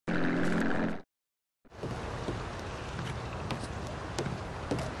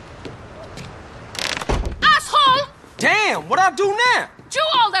Damn, what I do now? Do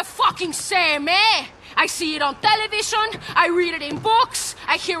all the fucking same, eh? I see it on television, I read it in books,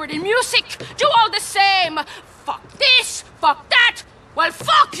 I hear it in music. Do all the same. Fuck this, fuck that. Well,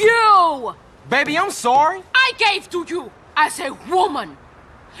 fuck you! Baby, I'm sorry. I gave to you as a woman.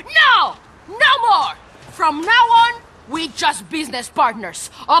 No! No more! From now on, we just business partners,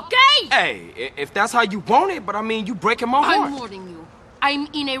 okay? Hey, if that's how you want it, but I mean, you breaking my heart. I'm warning you. I'm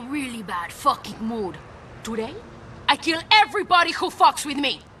in a really bad fucking mood. Today, I kill everybody who fucks with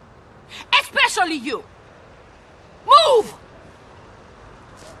me. Especially you. Move!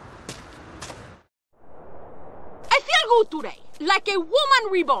 I feel good today. Like a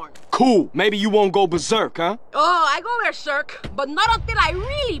woman reborn. Cool. Maybe you won't go berserk, huh? Oh, I go berserk, but not until I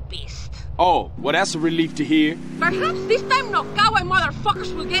really pissed. Oh, well, that's a relief to hear. Perhaps this time no cowboy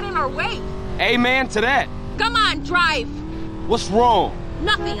motherfuckers will get in our way. Amen to that. Come on, drive. What's wrong?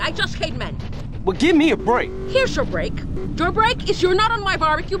 Nothing, I just hate men. Well, give me a break. Here's your break. Your break is you're not on my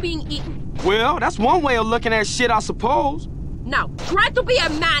barbecue being eaten. Well, that's one way of looking at shit, I suppose. Now, try to be a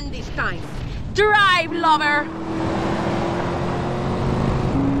man this time. Drive, lover.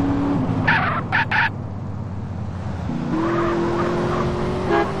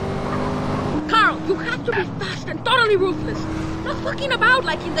 Carl, you have to be fast and totally ruthless. Not fucking about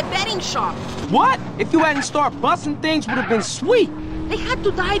like in the betting shop. What? If you hadn't started busting things, would have been sweet. They had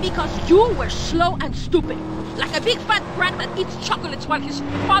to die because you were slow and stupid. Like a big fat brat that eats chocolates while his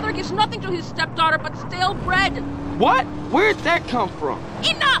father gives nothing to his stepdaughter but stale bread. What? Where'd that come from?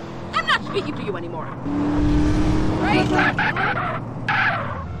 Enough! I'm not speaking to you anymore.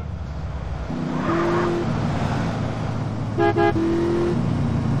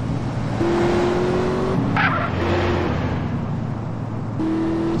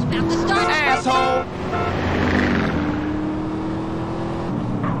 It's about to start. Asshole!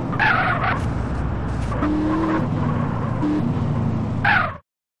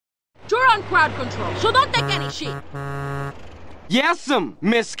 You're on crowd control, so don't take any shit. Yes'm,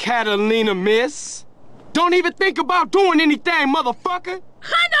 Miss Catalina, miss. Don't even think about doing anything, motherfucker.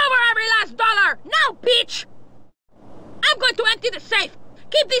 Hand over every last dollar! Now, bitch! I'm going to empty the safe.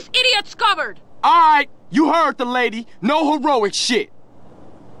 Keep these idiots covered. All right, you heard the lady. No heroic shit.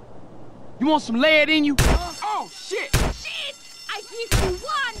 You want some lead in you? Oh, shit! Shit! I give you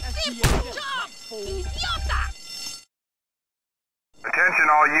one simple job, idiota! Attention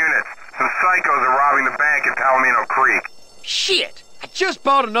all units. Some psychos are robbing the bank in Palomino Creek. Shit! I just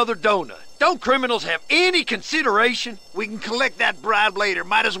bought another donut. Don't criminals have any consideration? We can collect that bribe later.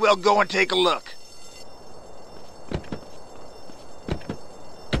 Might as well go and take a look.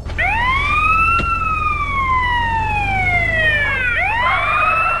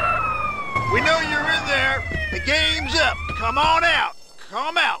 We know you're in there. The game's up. Come on out.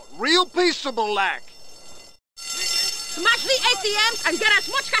 Come out. Real peaceable like. Smash the ATMs and get as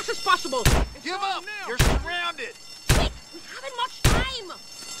much cash as possible. Give up. You're surrounded. Wait, we haven't much time.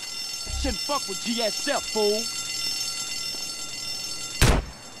 Shouldn't fuck with GSF, fool.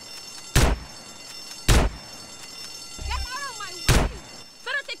 Get out of my way.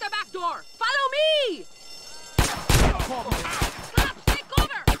 Better take the back door. Follow me. Stop, stay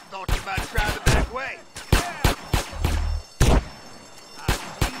cover. Thought you might try the back way.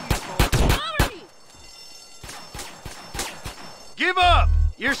 Cover me. Give up.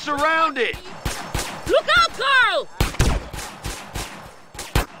 You're surrounded. Look out, Carl.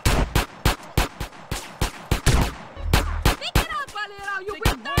 Pick it up a little, you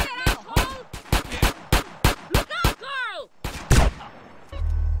retarded asshole. Look out, Carl.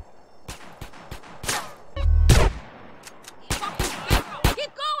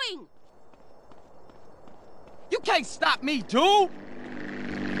 Keep going. You can't stop me, dude.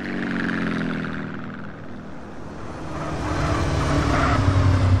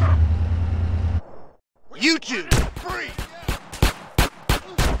 You two, free.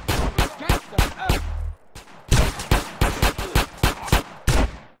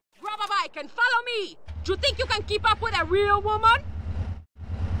 Grab a bike and follow me. Do you think you can keep up with a real woman?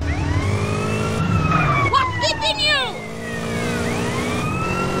 What's keeping you?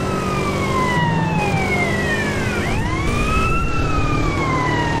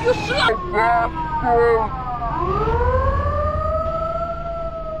 You slow.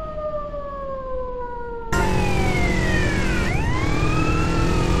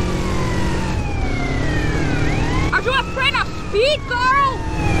 Are you afraid of speed, Carl?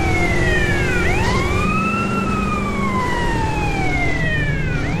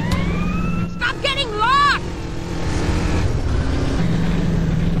 Stop getting lost!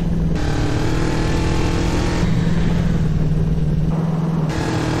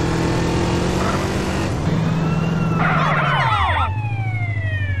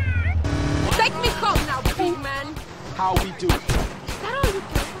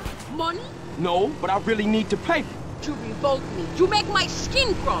 money? No, but I really need to pay. You revolt me. You make my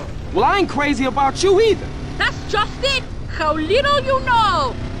skin crawl. Well, I ain't crazy about you either. That's just it. How little you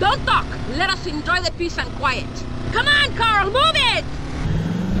know. Don't talk. Let us enjoy the peace and quiet. Come on, Carl, move it!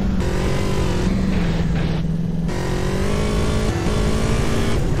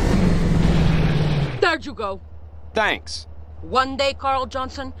 There you go. Thanks. One day, Carl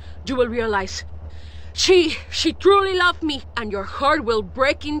Johnson, you will realize she truly loved me, and your heart will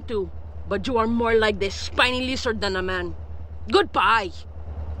break in two. But you are more like the spiny lizard than a man. Goodbye.